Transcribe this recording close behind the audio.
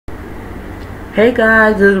Hey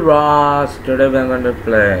guys, this is Ross. Today we're going to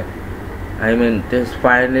play. This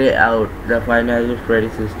finally out. The Final Freddy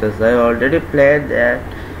Sisters. I already played that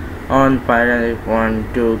on Final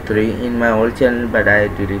 1, 2, 3 in my old channel, but I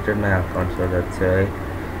deleted my account, so that's why.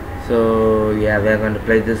 So yeah, we're going to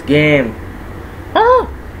play this game. Oh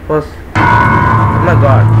my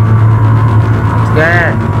god, I'm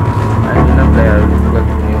scared. I'm gonna play. I will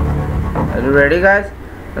continue. Are you ready, guys?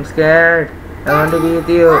 I'm scared. I want to be with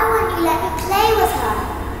you. Why won't you let me play with her?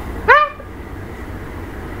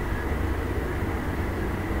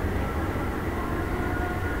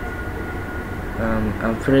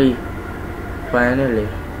 I'm free. Finally.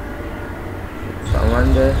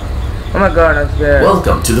 Someone there? Oh my god, I'm scared.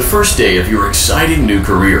 Welcome to the first day of your exciting new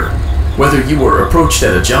career. Whether you were approached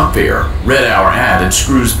at a job fair, read our ad and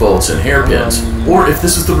screws, bolts, and hairpins, or if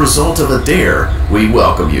this is the result of a dare, we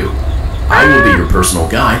welcome you. I will be your personal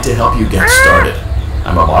guide to help you get started.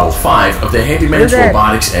 I'm a Model 5 of the Handyman's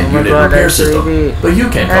Robotics and Unit Repair System, but you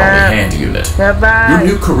can call me Hand Unit. Your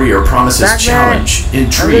new career promises challenge,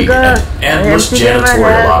 intrigue, and endless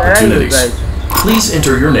janitorial opportunities. Please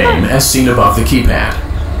enter your name as seen above the keypad.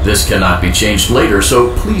 This cannot be changed later,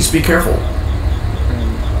 so please be careful.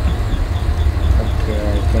 Okay,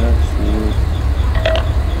 I cannot see.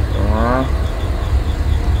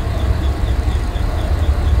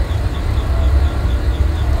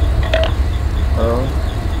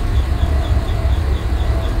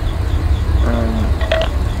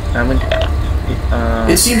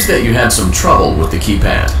 It seems that you had some trouble with the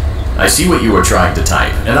keypad. I see what you were trying to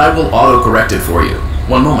type, and I will auto-correct it for you.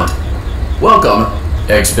 One moment. Welcome,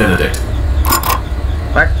 Eggs Benedict.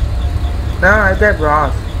 What? No, I said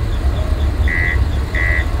Ross.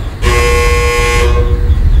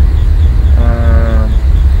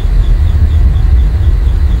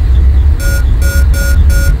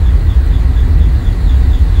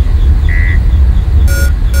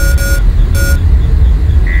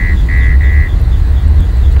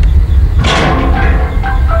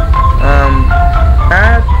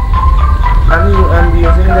 I'm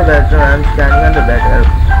using the bedroom. I'm standing on the bed.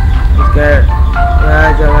 I'm scared.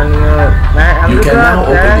 You can now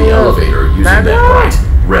open the elevator using that bright,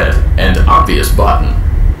 red, and obvious button.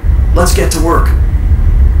 Let's get to work.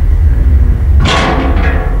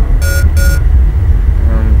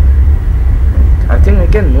 I think I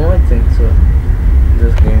can move. I think so.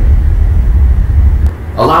 This game.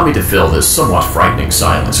 Allow me to fill this somewhat frightening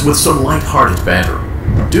silence with some light-hearted banter.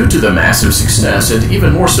 Due to the massive success, and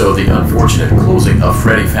even more so the unfortunate closing of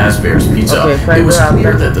Freddy Fazbear's Pizza, it was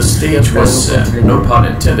clear that the stage was set, no pun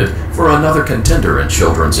intended, for another contender in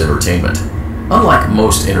children's entertainment. Unlike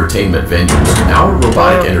most entertainment venues, our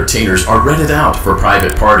robotic entertainers are rented out for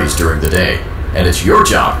private parties during the day, and it's your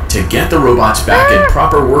job to get the robots back in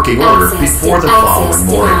proper working order before the following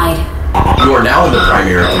morning. You are now in the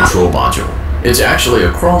primary control module. It's actually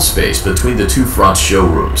a crawl space between the two front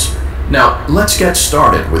showrooms. Now, let's get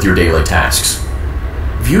started with your daily tasks.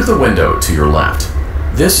 View the window to your left.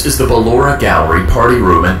 This is the Ballora Gallery Party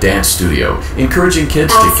Room and Dance Studio, encouraging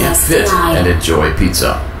kids to get fit and enjoy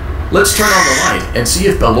pizza. Let's turn on the light and see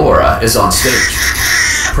if Ballora is on stage.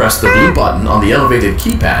 Press the blue button on the elevated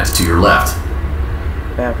keypad to your left.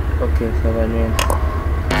 Okay, so that means...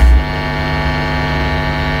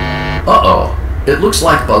 Uh-oh. It looks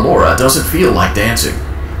like Ballora doesn't feel like dancing.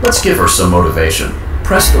 Let's give her some motivation.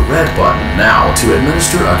 Press the red button now to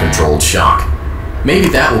administer a controlled shock. Maybe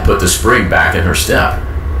that will put the spring back in her step.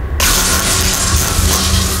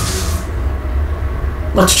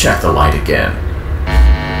 Let's check the light again.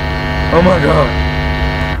 Oh my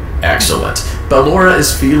god. Excellent. Ballora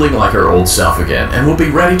is feeling like her old self again and will be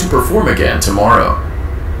ready to perform again tomorrow.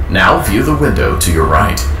 Now view the window to your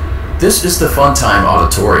right. This is the Funtime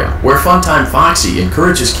Auditorium, where Funtime Foxy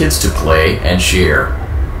encourages kids to play and share.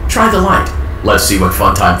 Try the light. Let's see what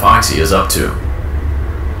Funtime Foxy is up to.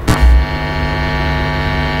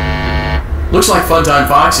 Looks like Funtime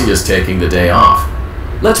Foxy is taking the day off.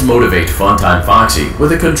 Let's motivate Funtime Foxy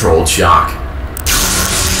with a controlled shock.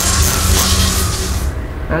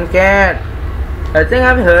 I'm scared. I think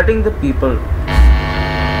I'm hurting the people.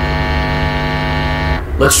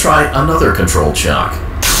 Let's try another controlled shock.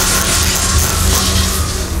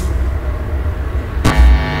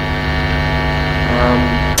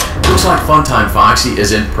 Looks like Funtime Foxy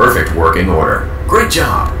is in perfect working order. Great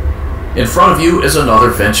job! In front of you is another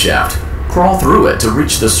vent shaft. Crawl through it to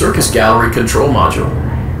reach the Circus Gallery control module.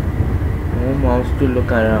 No mouse to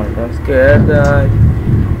look around. I'm scared, guys.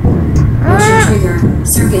 Motion trigger.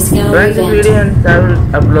 Circus Gallery vent. I will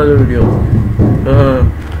upload a video.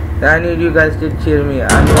 I need you guys to cheer me.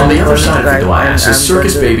 On the other side of the glass is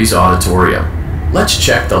Circus Baby's auditorium. Let's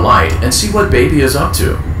check the light and see what Baby is up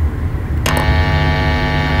to.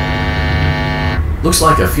 Looks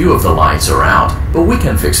like a few of the lights are out, but we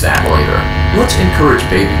can fix that later. Let's encourage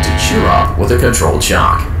Baby to cheer up with a controlled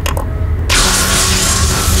shock.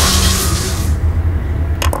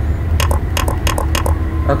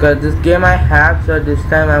 Okay, this game I have, so this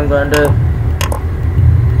time I'm going to...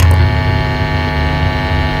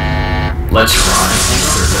 Let's try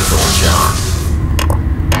another controlled shock.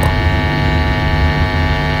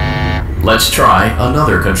 Let's try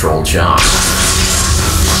another controlled shock.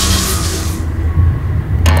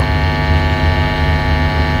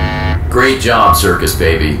 Great job, Circus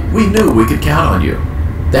Baby. We knew we could count on you.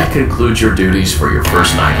 That concludes your duties for your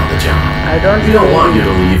first night on the job. We don't want you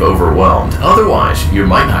to leave overwhelmed, otherwise you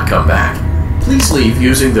might not come back. Please leave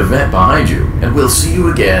using the vent behind you, and we'll see you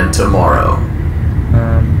again tomorrow.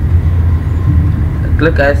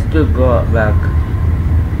 Click S to go back.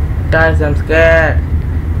 Guys, I'm scared.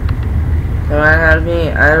 Someone help me.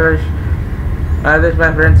 I wish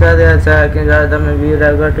my friends are there so I can join them and we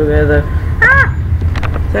will go together.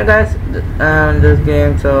 So guys, this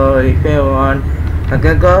game, so if you want a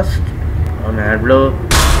ghost or mad blue,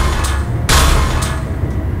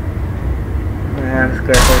 I'm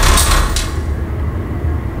scared.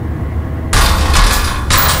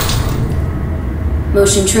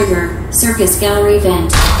 Motion trigger. Circus gallery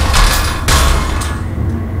vent.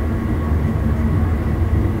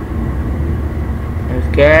 I'm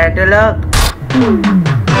scared to look.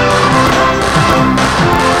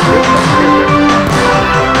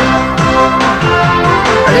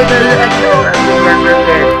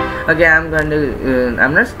 Okay,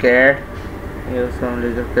 I'm not scared.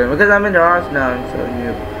 Because I'm in the house now, so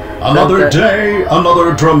you. Another day,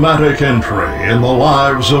 another dramatic entry in the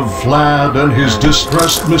lives of Vlad and his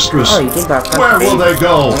distressed mistress. Where will they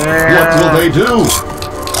go? What will they do?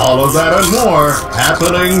 All of that and more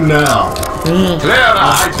happening now. Clara,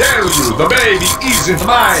 I tell you, the baby isn't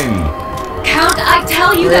mine. Count, I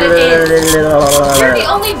tell you that it is. You're the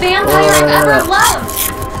only vampire I've ever loved.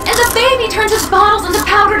 And the baby turns his bottles into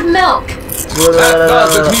powdered milk. That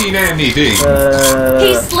doesn't mean anything.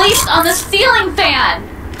 He sleeps on the ceiling fan.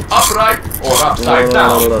 Upright or upside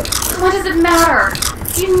down? What does it matter?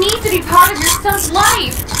 You need to be part of your son's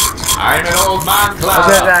life. I'm an old man, Clara.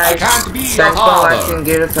 Okay guys, I can't be your thanks for father. watching.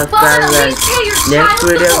 Give us a Well, then subscribe at and least pay your next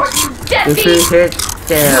child video. support, you If you deadbeat. hit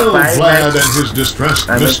Will 5 Vlad likes, and his distressed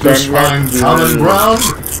I will mistress send that find to common ground?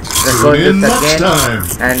 record Tune in this next again, time.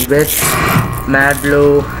 and with Mad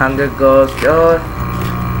Blue, Hunger Ghost, or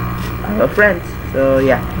our friends. So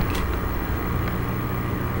yeah.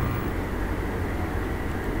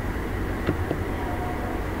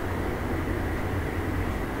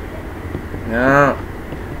 No.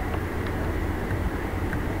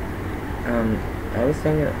 I was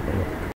thinking